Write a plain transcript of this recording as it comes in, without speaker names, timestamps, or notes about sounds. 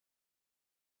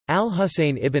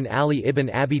Al-Husayn ibn Ali ibn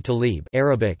Abi Talib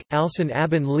Arabic, Alsan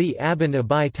ibn Ali ibn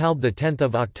Abi Talib, the 10th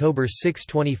of October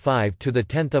 625 to the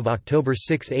 10th of October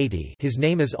 680. His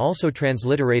name is also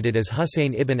transliterated as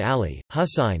Husayn ibn Ali.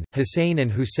 Husayn, Hussein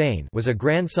and Hussein was a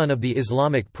grandson of the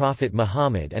Islamic prophet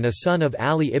Muhammad and a son of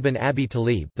Ali ibn Abi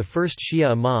Talib, the first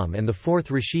Shia Imam and the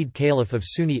fourth Rashid Caliph of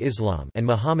Sunni Islam, and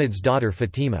Muhammad's daughter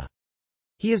Fatima.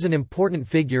 He is an important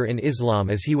figure in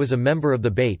Islam as he was a member of the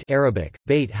Bayt Arabic,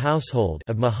 Bayt household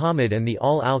of Muhammad and the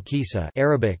Al-Qisa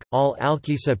Arabic,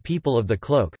 Al-Qisa people of the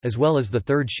cloak, as well as the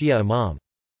third Shia Imam.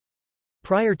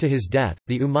 Prior to his death,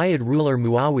 the Umayyad ruler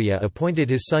Muawiyah appointed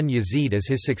his son Yazid as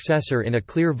his successor in a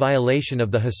clear violation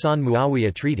of the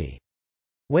Hassan-Muawiyah treaty.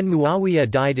 When Muawiyah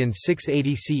died in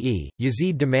 680 CE,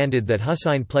 Yazid demanded that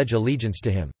Husayn pledge allegiance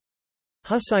to him.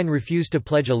 Husayn refused to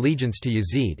pledge allegiance to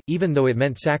Yazid, even though it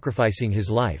meant sacrificing his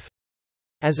life.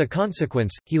 As a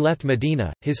consequence, he left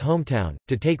Medina, his hometown,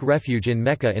 to take refuge in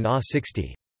Mecca in AH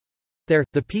 60. There,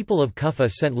 the people of Kufa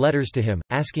sent letters to him,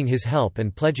 asking his help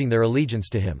and pledging their allegiance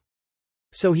to him.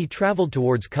 So he traveled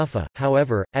towards Kufa.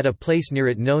 However, at a place near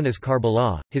it known as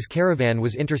Karbala, his caravan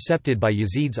was intercepted by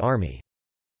Yazid's army.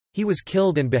 He was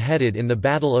killed and beheaded in the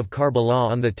Battle of Karbala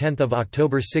on 10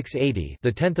 October 680, the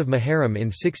 10th of Muharram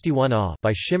in 61 AH,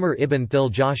 by Shimr ibn Thil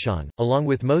Jashan, along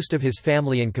with most of his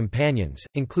family and companions,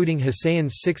 including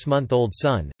Husayn's 6-month-old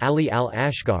son, Ali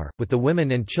al-Ashqar, with the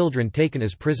women and children taken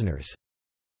as prisoners.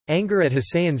 Anger at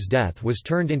Husayn's death was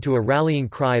turned into a rallying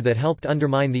cry that helped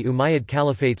undermine the Umayyad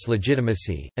Caliphate's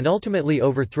legitimacy, and ultimately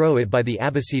overthrow it by the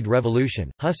Abbasid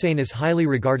revolution. Husayn is highly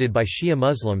regarded by Shia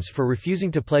Muslims for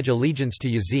refusing to pledge allegiance to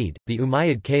Yazid, the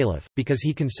Umayyad Caliph, because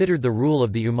he considered the rule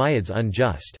of the Umayyads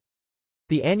unjust.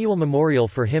 The annual memorial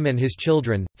for him and his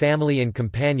children, family and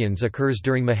companions occurs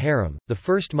during Muharram, the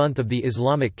first month of the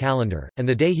Islamic calendar, and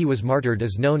the day he was martyred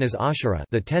is known as Ashura,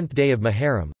 the 10th day of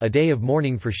Muharram, a day of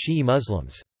mourning for Shia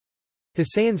Muslims.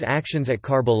 Husayn's actions at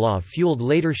Karbala fueled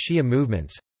later Shia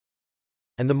movements,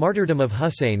 and the martyrdom of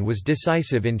Husayn was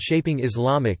decisive in shaping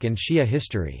Islamic and Shia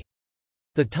history.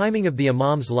 The timing of the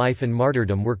Imam's life and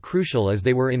martyrdom were crucial as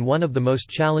they were in one of the most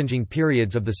challenging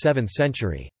periods of the 7th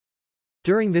century.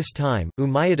 During this time,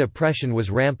 Umayyad oppression was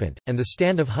rampant, and the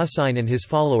stand of Husayn and his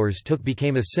followers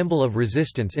became a symbol of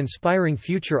resistance, inspiring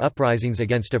future uprisings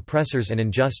against oppressors and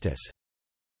injustice.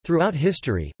 Throughout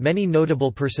history, many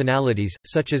notable personalities,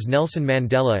 such as Nelson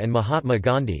Mandela and Mahatma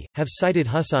Gandhi, have cited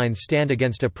Husayn's stand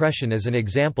against oppression as an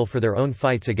example for their own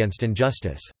fights against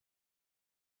injustice.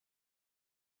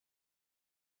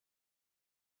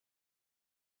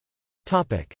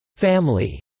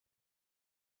 Family.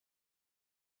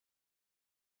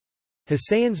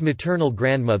 Husayn's maternal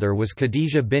grandmother was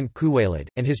Khadija bint Khuwaylid,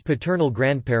 and his paternal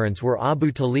grandparents were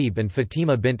Abu Talib and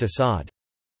Fatima bint Asad.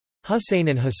 Husayn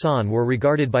and Hassan were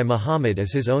regarded by Muhammad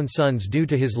as his own sons due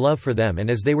to his love for them and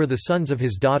as they were the sons of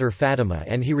his daughter Fatima,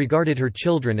 and he regarded her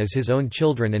children as his own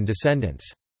children and descendants.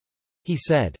 He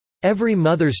said, "Every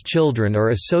mother's children are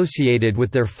associated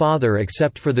with their father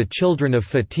except for the children of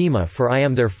Fatima, for I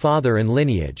am their father and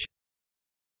lineage."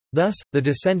 Thus, the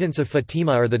descendants of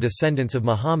Fatima are the descendants of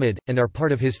Muhammad, and are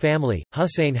part of his family.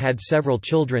 Husayn had several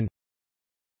children.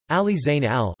 Ali Zayn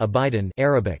al-Abidin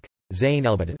Arabic, Zayn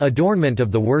al-Abidin, adornment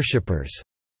of the worshippers,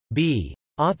 b.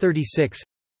 Ah 36.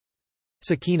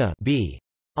 Sakina b.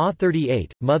 Ah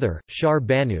 38, mother, Shar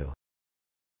Banu.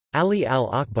 Ali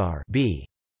al-Akbar b.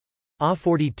 Ah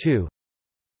 42.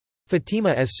 Fatima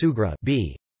as Sugra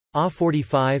b. Ah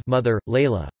 45, mother,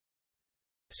 Layla.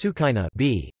 Sukaina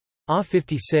b. Ah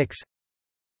 56.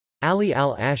 Ali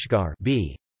al-Ashqar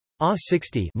b. Ah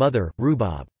 60, mother,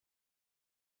 Rubab.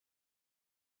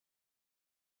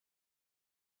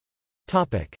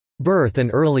 Birth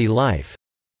and early life.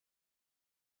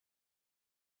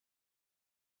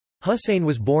 Husayn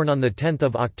was born on 10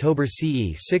 October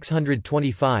CE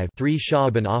 625 3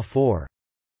 Sha'ban AH 4.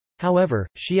 However,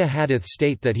 Shia hadiths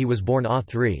state that he was born AH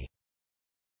 3.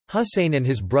 Husayn and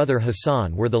his brother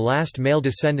Hassan were the last male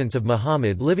descendants of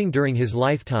Muhammad living during his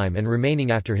lifetime and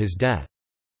remaining after his death.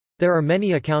 There are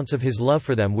many accounts of his love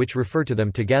for them which refer to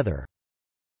them together.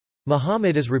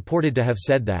 Muhammad is reported to have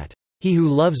said that, "He who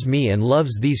loves me and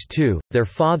loves these two, their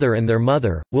father and their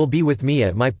mother, will be with me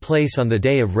at my place on the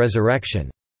day of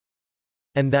resurrection."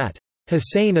 And that,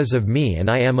 "Husayn is of me and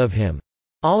I am of him.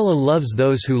 Allah loves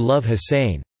those who love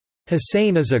Husayn.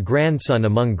 Husayn is a grandson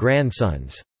among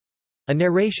grandsons." A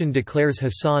narration declares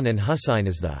Hassan and Husayn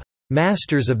as the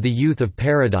masters of the youth of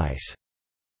paradise.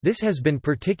 This has been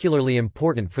particularly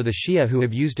important for the Shia, who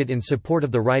have used it in support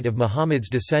of the right of Muhammad's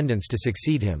descendants to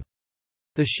succeed him.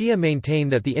 The Shia maintain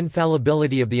that the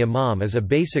infallibility of the Imam is a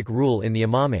basic rule in the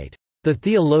Imamate. The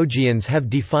theologians have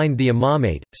defined the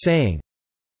Imamate, saying,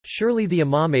 Surely the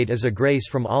imamate is a grace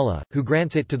from Allah, who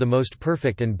grants it to the most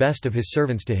perfect and best of his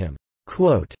servants to him."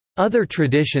 Other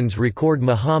traditions record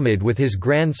Muhammad with his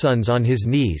grandsons on his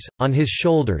knees, on his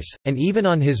shoulders, and even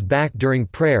on his back during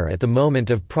prayer at the moment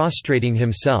of prostrating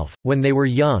himself, when they were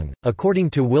young. According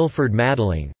to Wilford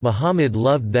Madeling, Muhammad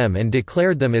loved them and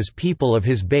declared them as people of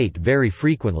his bait very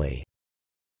frequently.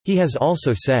 He has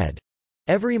also said,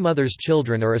 "Every mother's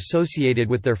children are associated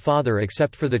with their father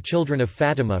except for the children of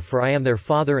Fatima, for I am their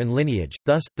father and lineage."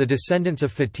 Thus, the descendants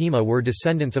of Fatima were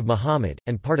descendants of Muhammad,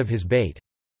 and part of his bait.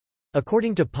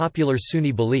 According to popular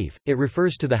Sunni belief, it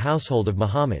refers to the household of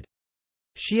Muhammad.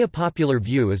 Shia popular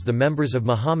view is the members of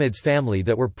Muhammad's family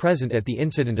that were present at the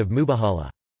incident of Mubahalah.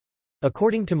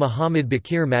 According to Muhammad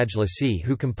Bakir Majlisi,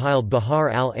 who compiled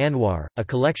Bahar al-Anwar, a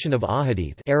collection of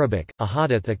ahadith (Arabic,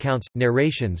 ahadith accounts,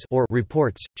 narrations or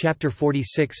reports), chapter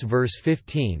 46 verse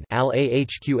 15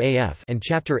 al-Ahqaf and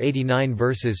chapter 89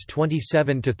 verses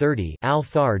 27 to 30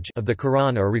 al-Farj of the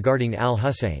Quran are regarding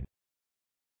al-Husayn.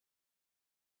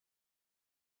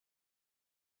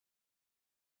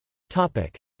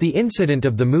 The incident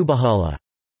of the Mubahalah.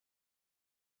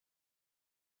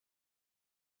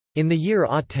 In the year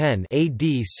A10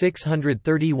 AD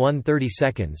 631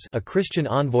 a Christian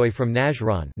envoy from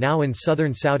Najran, now in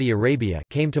southern Saudi Arabia,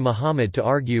 came to Muhammad to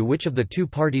argue which of the two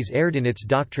parties erred in its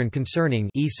doctrine concerning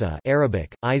Isa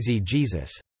 (Arabic,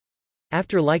 Jesus).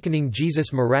 After likening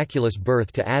Jesus' miraculous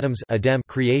birth to Adam's Adem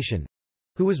creation,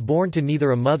 who was born to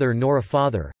neither a mother nor a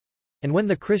father, and when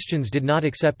the Christians did not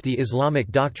accept the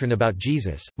Islamic doctrine about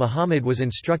Jesus, Muhammad was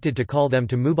instructed to call them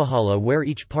to Mubahalah, where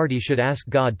each party should ask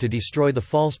God to destroy the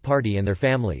false party and their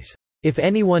families. "If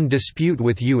anyone dispute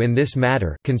with you in this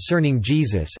matter concerning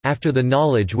Jesus after the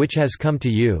knowledge which has come to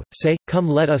you, say, Come,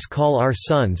 let us call our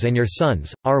sons and your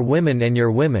sons, our women and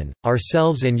your women,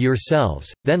 ourselves and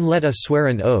yourselves, then let us swear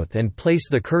an oath and place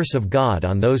the curse of God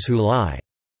on those who lie."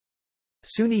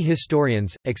 Sunni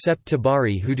historians, except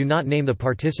Tabari, who do not name the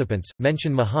participants,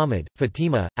 mention Muhammad,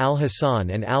 Fatima, al-Hasan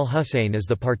and al-Husayn as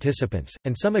the participants,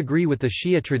 and some agree with the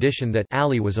Shia tradition that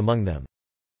Ali was among them.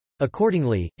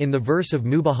 Accordingly, in the verse of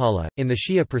Mubahalah, in the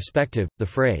Shia perspective, the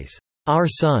phrase, "our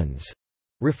sons"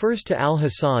 refers to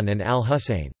al-Hasan and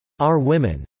al-Husayn, "our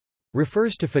women"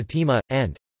 refers to Fatima,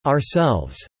 and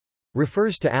 "ourselves"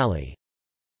 refers to Ali.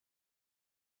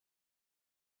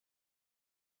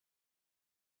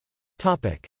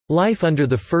 Life under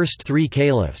the first three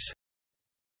caliphs.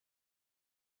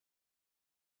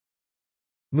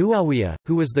 Muawiyah,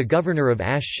 who was the governor of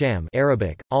Ash-Sham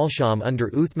 (Arabic, Al-Sham)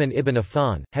 under Uthman ibn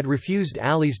Affan, had refused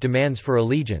Ali's demands for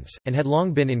allegiance, and had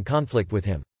long been in conflict with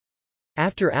him.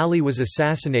 After Ali was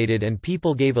assassinated and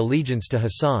people gave allegiance to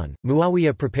Hassan,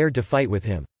 Muawiyah prepared to fight with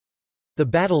him. The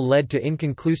battle led to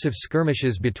inconclusive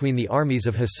skirmishes between the armies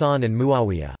of Hassan and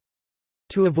Muawiyah.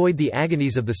 To avoid the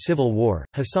agonies of the civil war,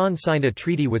 Hassan signed a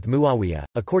treaty with Muawiyah,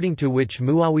 according to which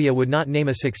Muawiyah would not name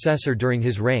a successor during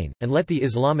his reign, and let the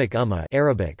Islamic Ummah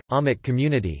 (Arabic, Ummah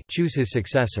community) choose his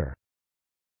successor.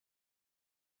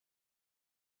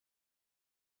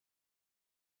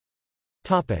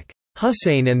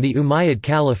 Husayn and the Umayyad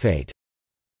Caliphate.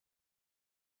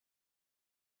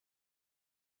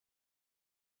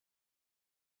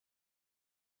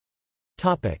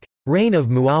 Reign of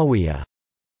Muawiyah.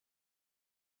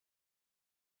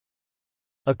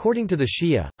 According to the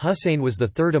Shia, Husayn was the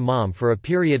third imam for a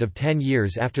period of 10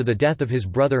 years after the death of his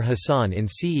brother Hassan in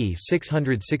CE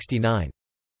 669.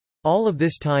 All of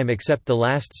this time except the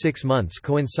last 6 months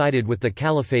coincided with the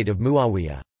Caliphate of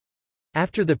Muawiyah.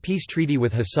 After the peace treaty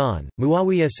with Hassan,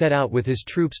 Muawiyah set out with his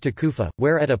troops to Kufa,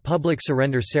 where at a public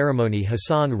surrender ceremony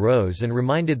Hassan rose and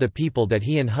reminded the people that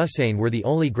he and Husayn were the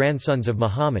only grandsons of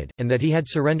Muhammad, and that he had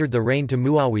surrendered the reign to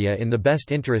Muawiyah in the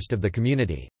best interest of the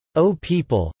community. "O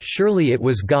people, surely it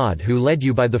was God who led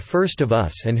you by the first of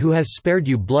us and who has spared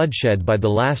you bloodshed by the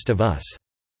last of us.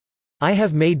 I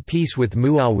have made peace with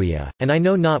Muawiyah, and I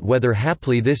know not whether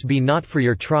haply this be not for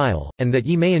your trial, and that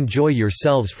ye may enjoy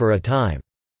yourselves for a time,"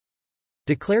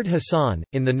 declared Hassan.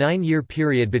 In the 9-year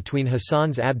period between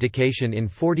Hassan's abdication in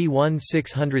 41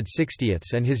 660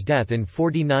 and his death in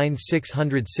 49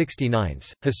 669,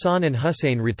 Hassan and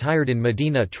Husayn retired in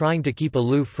Medina, trying to keep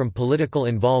aloof from political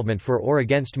involvement for or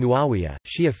against Muawiyah.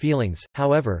 Shia feelings,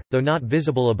 however, though not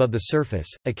visible above the surface,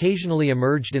 occasionally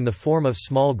emerged in the form of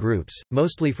small groups,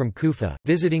 mostly from Kufa,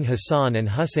 visiting Hassan and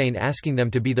Husayn asking them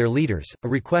to be their leaders, a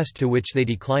request to which they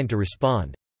declined to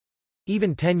respond.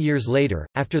 Even 10 years later,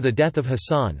 after the death of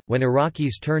Hassan, when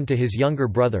Iraqis turned to his younger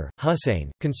brother, Husayn,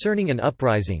 concerning an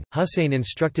uprising, Husayn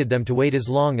instructed them to wait as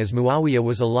long as Muawiyah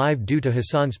was alive due to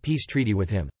Hassan's peace treaty with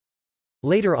him.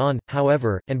 Later on,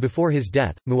 however, and before his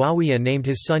death, Muawiyah named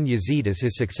his son Yazid as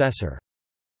his successor.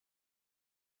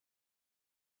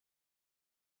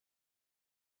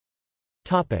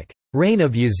 Reign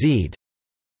of Yazid.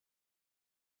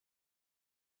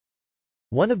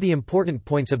 One of the important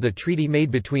points of the treaty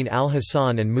made between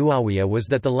al-Hasan and Muawiyah was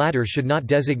that the latter should not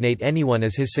designate anyone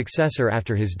as his successor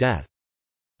after his death.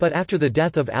 But after the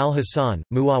death of al-Hasan,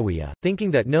 Muawiyah,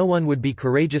 thinking that no one would be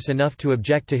courageous enough to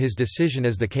object to his decision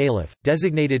as the caliph,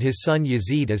 designated his son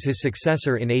Yazid as his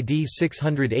successor in AD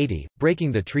 680,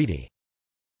 breaking the treaty.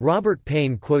 Robert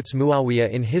Payne quotes Muawiyah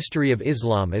in History of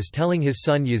Islam as telling his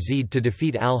son Yazid to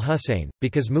defeat al-Husayn,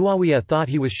 because Muawiyah thought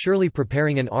he was surely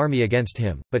preparing an army against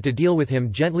him, but to deal with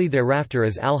him gently thereafter,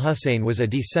 as al-Husayn was a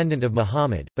descendant of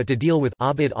Muhammad, but to deal with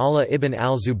Abd Allah ibn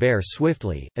al-Zubair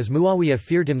swiftly, as Muawiyah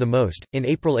feared him the most. In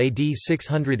April AD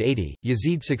 680,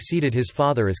 Yazid succeeded his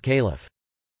father as caliph.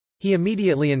 He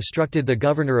immediately instructed the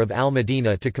governor of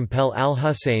al-Madinah to compel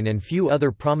al-Husayn and few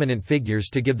other prominent figures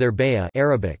to give their bay'ah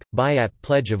Arabic, bayat,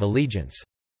 pledge of allegiance.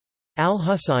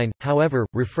 Al-Husayn, however,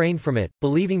 refrained from it,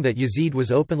 believing that Yazid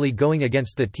was openly going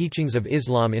against the teachings of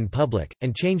Islam in public,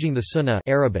 and changing the sunnah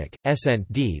Arabic, essent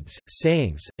deeds,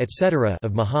 sayings, etc.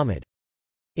 of Muhammad.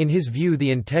 In his view,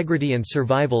 the integrity and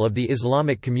survival of the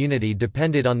Islamic community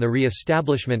depended on the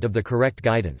re-establishment of the correct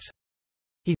guidance.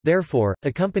 He, therefore,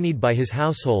 accompanied by his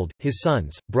household, his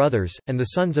sons, brothers, and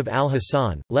the sons of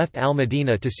al-Hasan, left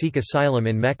al-Madinah to seek asylum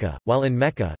in Mecca. While in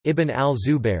Mecca, Ibn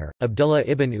al-Zubair, Abdullah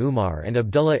ibn Umar and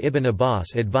Abdullah ibn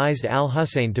Abbas advised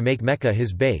al-Husayn to make Mecca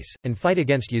his base, and fight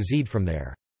against Yazid from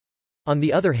there. On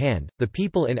the other hand, the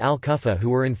people in al-Kufa who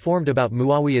were informed about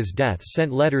Muawiyah's death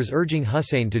sent letters urging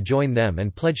Husayn to join them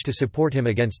and pledged to support him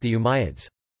against the Umayyads.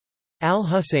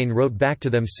 Al-Husayn wrote back to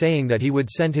them saying that he would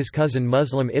send his cousin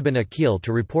Muslim ibn Aqil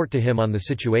to report to him on the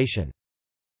situation.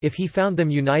 If he found them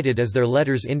united as their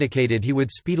letters indicated, he would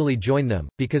speedily join them,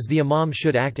 because the Imam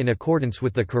should act in accordance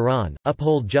with the Quran,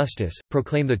 uphold justice,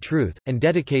 proclaim the truth, and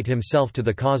dedicate himself to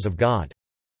the cause of God.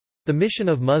 The mission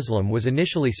of Muslim was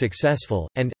initially successful,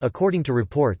 and, according to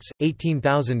reports,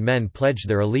 18,000 men pledged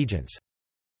their allegiance.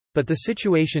 But the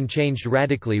situation changed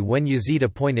radically when Yazid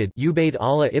appointed Ubayd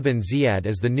Allah ibn Ziyad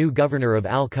as the new governor of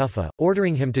al-Kufa,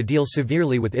 ordering him to deal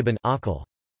severely with Ibn Aqil.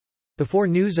 Before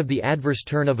news of the adverse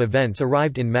turn of events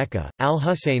arrived in Mecca,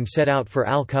 al-Husayn set out for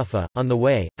al-Kufa. On the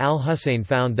way, al-Husayn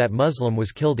found that Muslim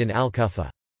was killed in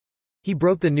al-Kufa. He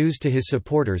broke the news to his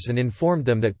supporters and informed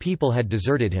them that people had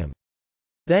deserted him.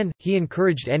 Then, he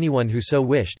encouraged anyone who so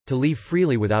wished, to leave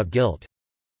freely without guilt.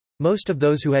 Most of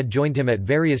those who had joined him at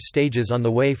various stages on the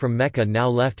way from Mecca now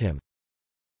left him.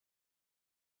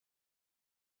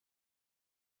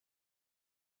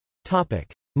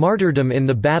 Martyrdom in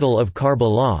the Battle of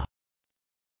Karbala.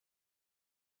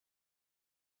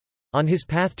 On his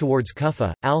path towards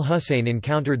Kufa, al-Husayn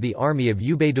encountered the army of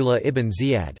Ubaydullah ibn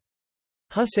Ziyad.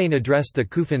 Husayn addressed the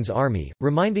Kufans' army,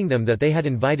 reminding them that they had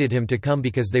invited him to come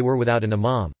because they were without an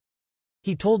imam.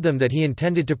 He told them that he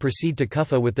intended to proceed to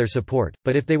Kufa with their support,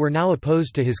 but if they were now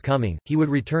opposed to his coming, he would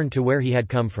return to where he had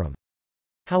come from.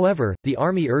 However, the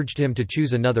army urged him to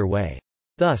choose another way.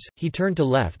 Thus, he turned to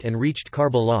left and reached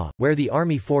Karbala, where the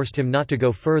army forced him not to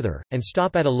go further, and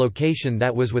stop at a location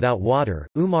that was without water.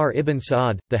 Umar ibn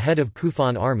Sa'ad, the head of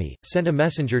Kufan army, sent a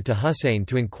messenger to Husayn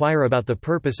to inquire about the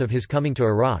purpose of his coming to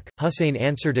Iraq. Husayn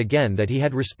answered again that he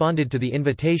had responded to the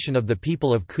invitation of the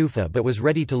people of Kufa but was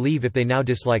ready to leave if they now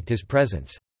disliked his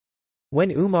presence. When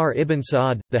Umar ibn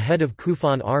Sa'ad, the head of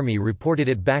Kufan army, reported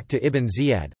it back to Ibn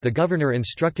Ziyad, the governor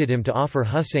instructed him to offer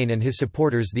Husayn and his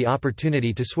supporters the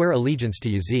opportunity to swear allegiance to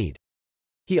Yazid.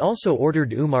 He also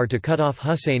ordered Umar to cut off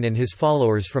Husayn and his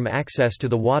followers from access to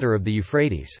the water of the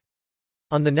Euphrates.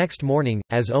 On the next morning,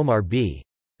 as Omar b.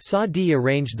 Sa'di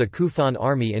arranged the Kufan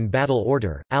army in battle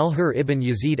order, al-Hur ibn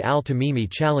Yazid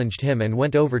al-Tamimi challenged him and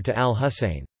went over to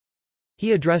al-Husayn.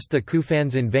 He addressed the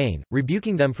Kufans in vain,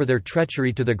 rebuking them for their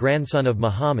treachery to the grandson of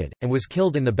Muhammad, and was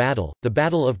killed in the battle. The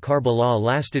Battle of Karbala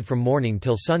lasted from morning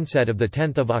till sunset of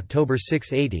 10 October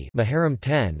 680 Muharram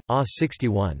 10, AH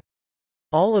 61.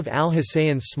 All of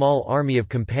al-Husayn's small army of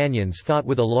companions fought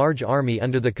with a large army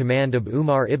under the command of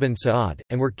Umar ibn Sa'ad,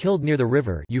 and were killed near the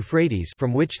river Euphrates,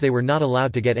 from which they were not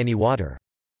allowed to get any water.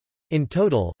 In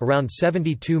total, around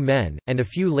 72 men, and a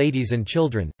few ladies and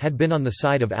children, had been on the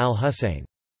side of al-Husayn.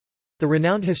 The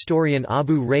renowned historian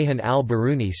Abu Rayhan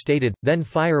al-Biruni stated, "Then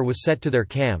fire was set to their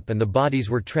camp and the bodies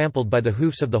were trampled by the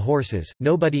hoofs of the horses.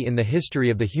 Nobody in the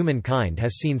history of the humankind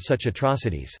has seen such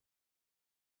atrocities."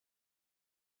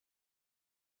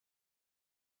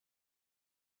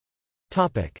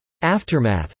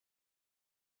 Aftermath.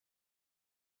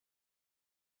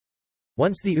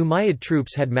 Once the Umayyad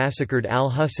troops had massacred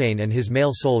al-Husayn and his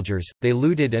male soldiers, they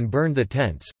looted and burned the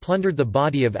tents, plundered the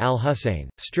body of al-Husayn,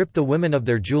 stripped the women of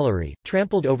their jewelry,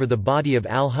 trampled over the body of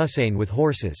al-Husayn with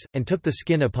horses, and took the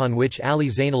skin upon which Ali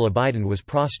Zayn al-Abidin was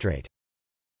prostrate.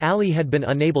 Ali had been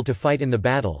unable to fight in the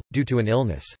battle, due to an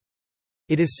illness.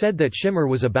 It is said that Shimr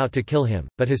was about to kill him,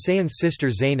 but Husayn's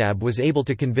sister Zainab was able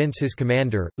to convince his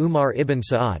commander, Umar ibn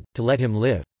Sa'ad, to let him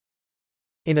live.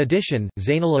 In addition,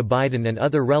 Zayn al-Abidin and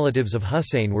other relatives of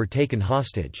Husayn were taken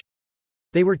hostage.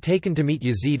 They were taken to meet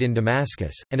Yazid in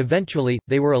Damascus, and eventually,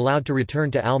 they were allowed to return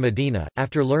to al-Madinah.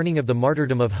 After learning of the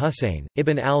martyrdom of Husayn,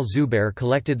 Ibn al-Zubair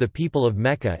collected the people of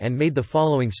Mecca and made the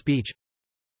following speech: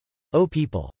 O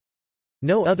people!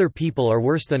 No other people are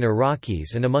worse than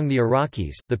Iraqis, and among the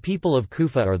Iraqis, the people of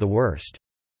Kufa are the worst.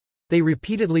 They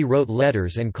repeatedly wrote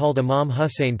letters and called Imam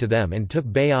Husayn to them and took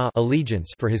bay'ah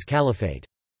allegiance for his caliphate.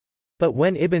 But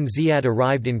when Ibn Ziyad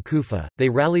arrived in Kufa, they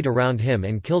rallied around him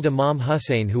and killed Imam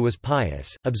Husayn, who was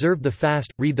pious, observed the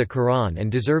fast, read the Quran,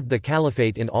 and deserved the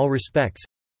caliphate in all respects.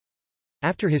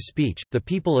 After his speech, the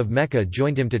people of Mecca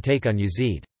joined him to take on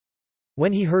Yazid.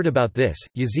 When he heard about this,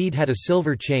 Yazid had a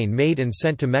silver chain made and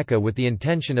sent to Mecca with the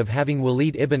intention of having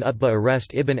Walid ibn Utbah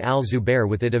arrest Ibn al-Zubair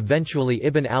with it. Eventually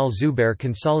Ibn al-Zubair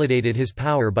consolidated his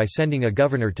power by sending a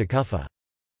governor to Kufa.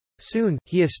 Soon,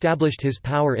 he established his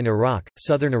power in Iraq,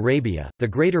 southern Arabia, the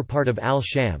greater part of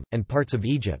al-Sham, and parts of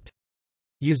Egypt.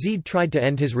 Yazid tried to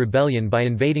end his rebellion by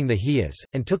invading the Hijaz,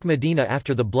 and took Medina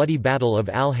after the bloody Battle of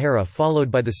al-Hara followed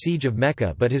by the siege of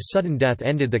Mecca, but his sudden death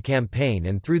ended the campaign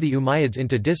and threw the Umayyads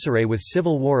into disarray, with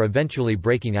civil war eventually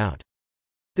breaking out.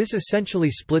 This essentially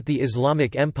split the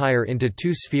Islamic Empire into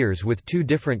two spheres with two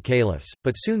different caliphs,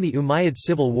 but soon the Umayyad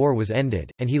civil war was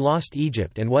ended, and he lost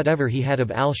Egypt and whatever he had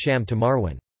of al-Sham to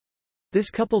Marwan.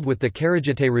 This, coupled with the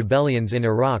Kharijite rebellions in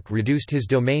Iraq, reduced his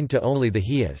domain to only the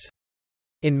Hijaz.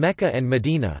 In Mecca and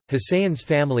Medina, Husayn's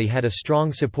family had a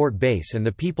strong support base and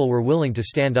the people were willing to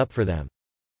stand up for them.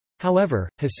 However,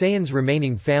 Husayn's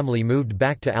remaining family moved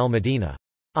back to al-Madinah.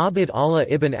 Abd Allah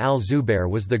ibn al-Zubair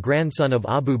was the grandson of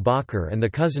Abu Bakr and the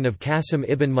cousin of Qasim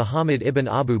ibn Muhammad ibn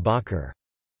Abu Bakr.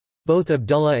 Both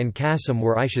Abdullah and Qasim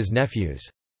were Aisha's nephews.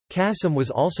 Qasim was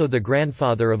also the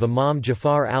grandfather of Imam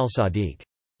Jafar al-Sadiq.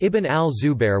 Ibn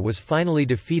al-Zubair was finally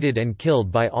defeated and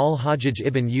killed by al-Hajjaj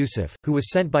ibn Yusuf, who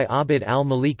was sent by Abd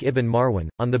al-Malik ibn Marwan,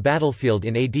 on the battlefield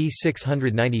in AD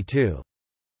 692.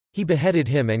 He beheaded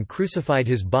him and crucified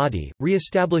his body,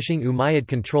 re-establishing Umayyad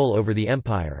control over the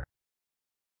empire.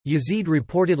 Yazid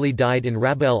reportedly died in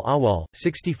Rab' al-Awwal,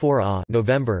 64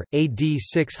 November, AD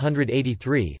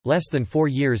 683, less than 4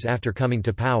 years after coming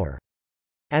to power.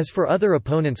 As for other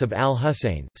opponents of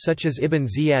al-Husayn, such as Ibn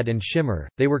Ziyad and Shimr,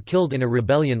 they were killed in a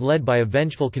rebellion led by a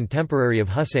vengeful contemporary of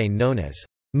Husayn known as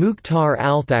Mukhtar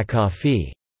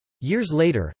al-Thaqafi. Years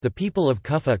later, the people of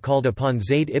Kufa called upon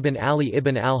Zayd ibn Ali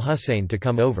ibn al-Husayn to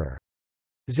come over.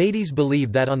 Zaydis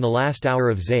believe that on the last hour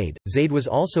of Zayd, Zayd was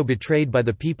also betrayed by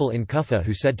the people in Kufa,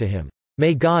 who said to him,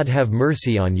 "May God have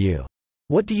mercy on you.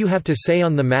 What do you have to say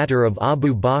on the matter of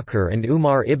Abu Bakr and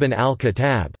Umar ibn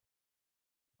al-Khattab?"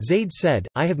 Zayd said,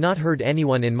 "I have not heard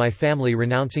anyone in my family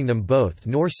renouncing them both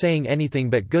nor saying anything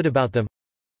but good about them.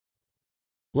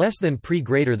 Less than pre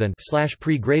greater than /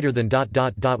 pre greater than ...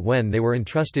 When they were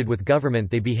entrusted with government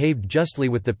they behaved justly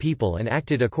with the people and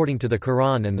acted according to the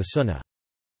Quran and the Sunnah."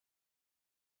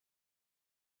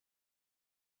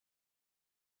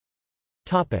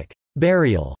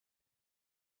 Burial.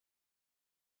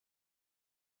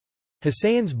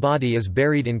 Husayn's body is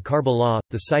buried in Karbala,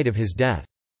 the site of his death.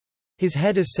 His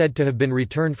head is said to have been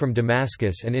returned from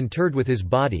Damascus and interred with his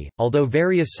body, although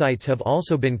various sites have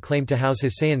also been claimed to house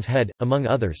Husayn's head, among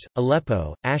others,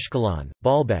 Aleppo, Ashkelon,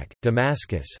 Baalbek,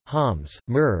 Damascus, Homs,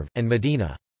 Merv, and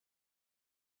Medina.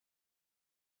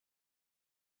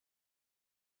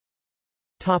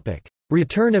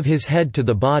 Return of his head to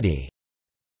the body.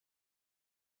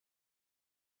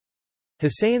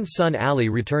 Husayn's son Ali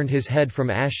returned his head from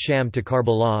Ash-Sham to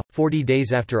Karbala, 40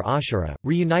 days after Ashura,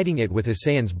 reuniting it with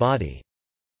Husayn's body.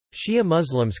 Shia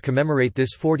Muslims commemorate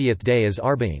this 40th day as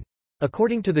Arba'in.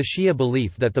 According to the Shia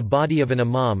belief that the body of an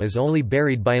imam is only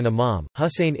buried by an imam,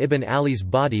 Husayn ibn Ali's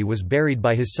body was buried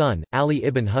by his son, Ali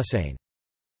ibn Husayn.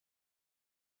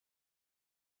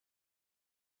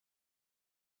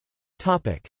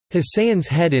 Husayn's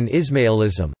head in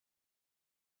Isma'ilism.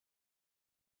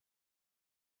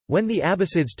 When the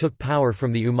Abbasids took power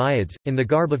from the Umayyads, in the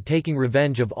garb of taking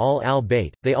revenge of all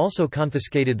al-Bayt, they also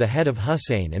confiscated the head of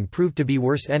Husayn and proved to be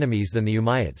worse enemies than the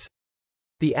Umayyads.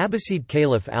 The Abbasid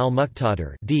Caliph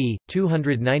al-Muqtadir d.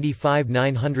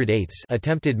 295–908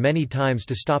 attempted many times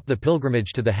to stop the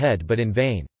pilgrimage to the head but in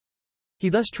vain. He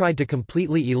thus tried to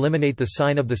completely eliminate the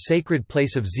sign of the sacred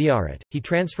place of ziyarat. He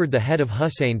transferred the head of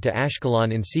Husayn to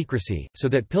Ashkelon in secrecy, so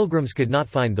that pilgrims could not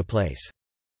find the place.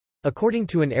 According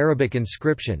to an Arabic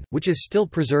inscription, which is still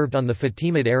preserved on the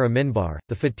Fatimid-era minbar,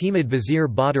 the Fatimid vizier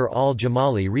Badr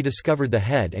al-Jamali rediscovered the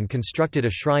head and constructed a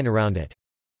shrine around it.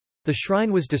 The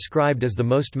shrine was described as the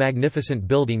most magnificent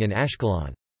building in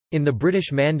Ashkelon. In the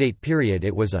British Mandate period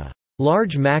it was a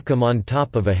large maqam on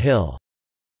top of a hill,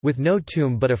 with no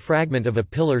tomb but a fragment of a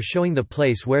pillar showing the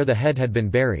place where the head had been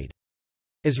buried.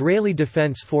 Israeli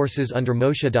Defense Forces under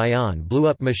Moshe Dayan blew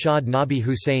up Mashhad Nabi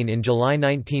Hussein in July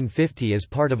 1950 as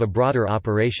part of a broader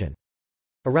operation.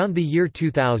 Around the year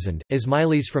 2000,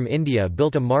 Ismailis from India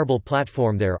built a marble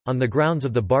platform there, on the grounds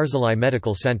of the Barzilai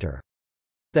Medical Center.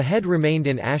 The head remained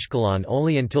in Ashkelon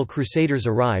only until Crusaders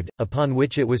arrived, upon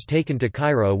which it was taken to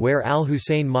Cairo where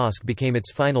Al-Hussein Mosque became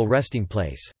its final resting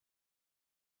place.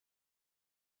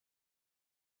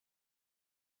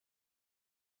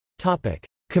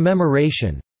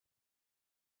 Commemoration.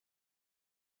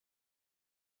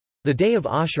 The day of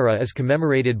Ashura is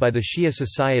commemorated by the Shia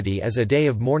society as a day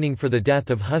of mourning for the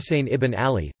death of Husayn ibn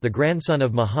Ali, the grandson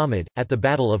of Muhammad, at the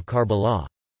Battle of Karbala.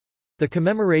 The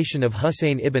commemoration of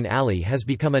Husayn ibn Ali has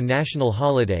become a national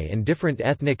holiday and different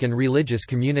ethnic and religious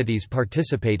communities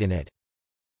participate in it.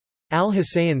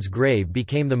 Al-Husayn's grave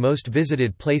became the most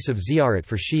visited place of ziyarat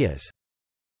for Shias.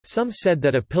 Some said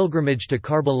that a pilgrimage to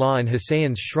Karbala and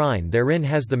Husayn's shrine therein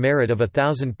has the merit of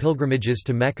 1,000 pilgrimages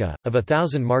to Mecca, of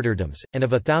 1,000 martyrdoms, and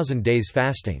of 1,000 days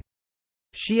fasting.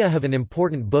 Shia have an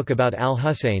important book about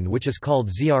al-Husayn which is called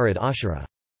Ziyarat Ashura.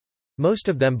 Most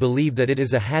of them believe that it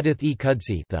is a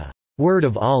hadith-e-Qudsi, the word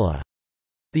of Allah.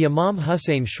 The Imam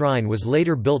Husayn shrine was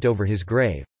later built over his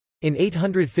grave. In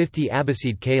 850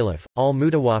 Abbasid Caliph,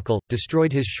 al-Mutawakkil,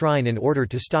 destroyed his shrine in order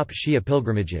to stop Shia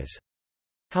pilgrimages.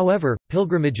 However,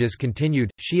 pilgrimages continued.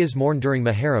 Shias mourn during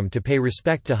Muharram to pay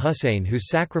respect to Husayn whose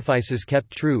sacrifices kept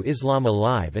true Islam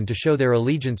alive and to show their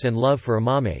allegiance and love for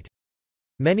Imamate.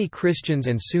 Many Christians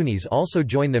and Sunnis also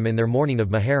join them in their mourning of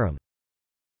Muharram.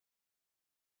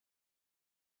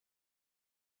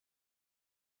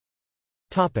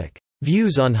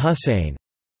 Views on Husayn.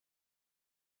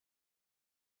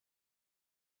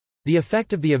 The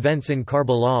effect of the events in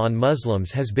Karbala on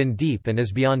Muslims has been deep and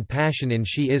is beyond passion in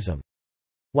Shi'ism.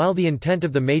 While the intent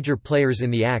of the major players in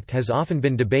the act has often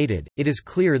been debated, it is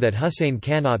clear that Husayn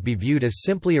cannot be viewed as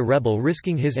simply a rebel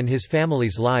risking his and his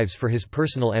family's lives for his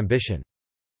personal ambition.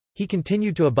 He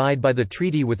continued to abide by the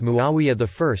treaty with Muawiyah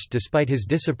I despite his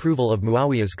disapproval of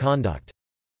Muawiyah's conduct.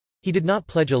 He did not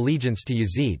pledge allegiance to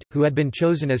Yazid, who had been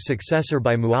chosen as successor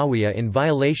by Muawiyah in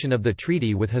violation of the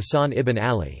treaty with Husayn ibn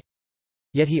Ali.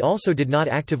 Yet he also did not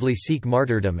actively seek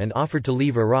martyrdom and offered to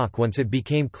leave Iraq once it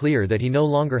became clear that he no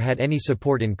longer had any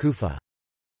support in Kufa.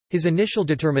 His initial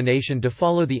determination to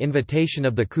follow the invitation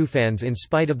of the Kufans in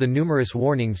spite of the numerous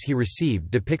warnings he received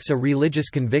depicts a religious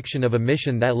conviction of a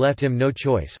mission that left him no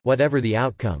choice, whatever the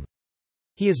outcome.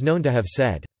 He is known to have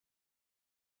said,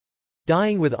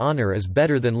 "Dying with honor is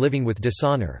better than living with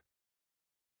dishonor."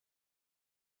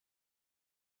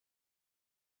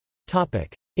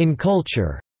 In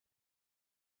culture.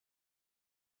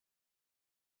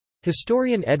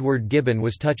 Historian Edward Gibbon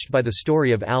was touched by the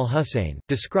story of al-Husayn,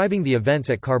 describing the events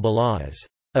at Karbala as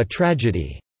a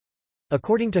tragedy.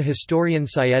 According to historian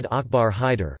Syed Akbar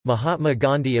Haider, Mahatma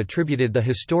Gandhi attributed the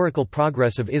historical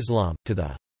progress of Islam to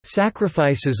the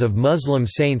sacrifices of Muslim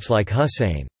saints like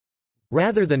Husayn,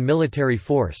 rather than military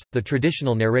force. The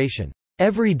traditional narration,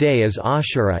 "Every day is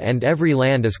Ashura and every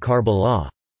land is Karbala,"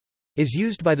 is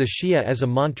used by the Shia as a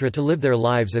mantra to live their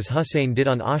lives as Husayn did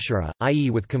on Ashura, i.e.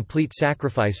 with complete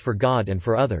sacrifice for God and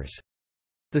for others.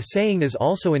 The saying is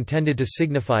also intended to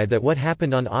signify that what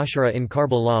happened on Ashura in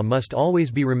Karbala must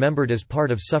always be remembered as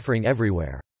part of suffering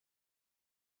everywhere.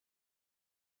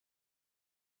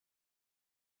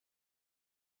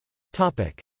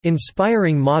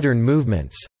 Inspiring modern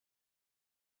movements.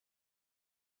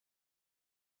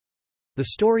 The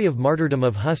story of martyrdom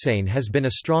of Husayn has been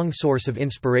a strong source of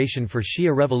inspiration for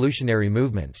Shia revolutionary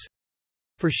movements.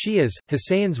 For Shias,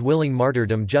 Husayn's willing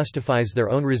martyrdom justifies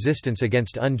their own resistance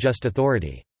against unjust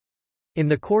authority. In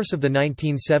the course of the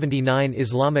 1979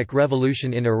 Islamic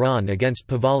Revolution in Iran against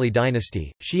Pahlavi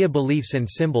dynasty, Shia beliefs and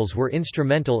symbols were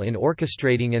instrumental in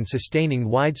orchestrating and sustaining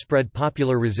widespread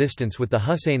popular resistance, with the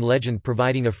Husayn legend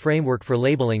providing a framework for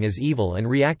labeling as evil and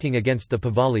reacting against the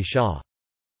Pahlavi Shah.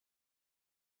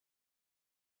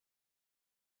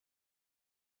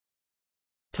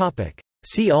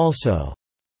 See also: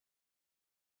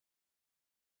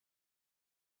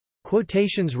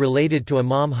 Quotations related to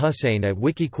Imam Husayn at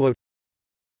Wikiquote,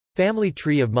 Family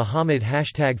tree of Muhammad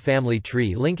 #family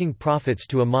tree linking prophets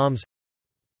to imams.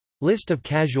 List of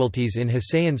casualties in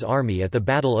Husayn's army at the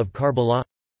Battle of Karbala.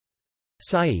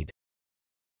 Sa'id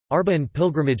Arba'in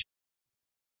pilgrimage.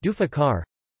 Dufakar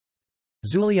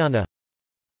Zuliana.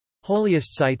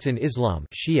 Holiest sites in Islam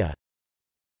Shia.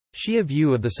 Shia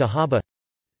view of the Sahaba.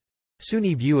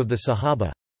 Sunni view of the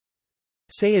Sahaba.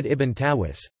 Sayyid ibn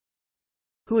Tawus.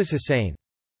 Who is Husayn?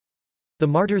 The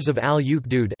Martyrs of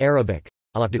al-Ukhdud Arabic,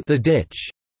 the ditch,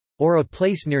 or a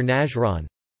place near Najran.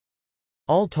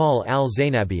 Al-Tal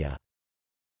al-Zainabiyah.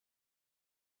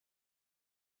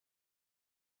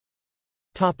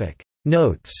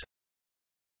 Notes.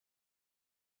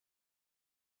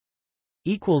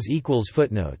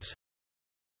 Footnotes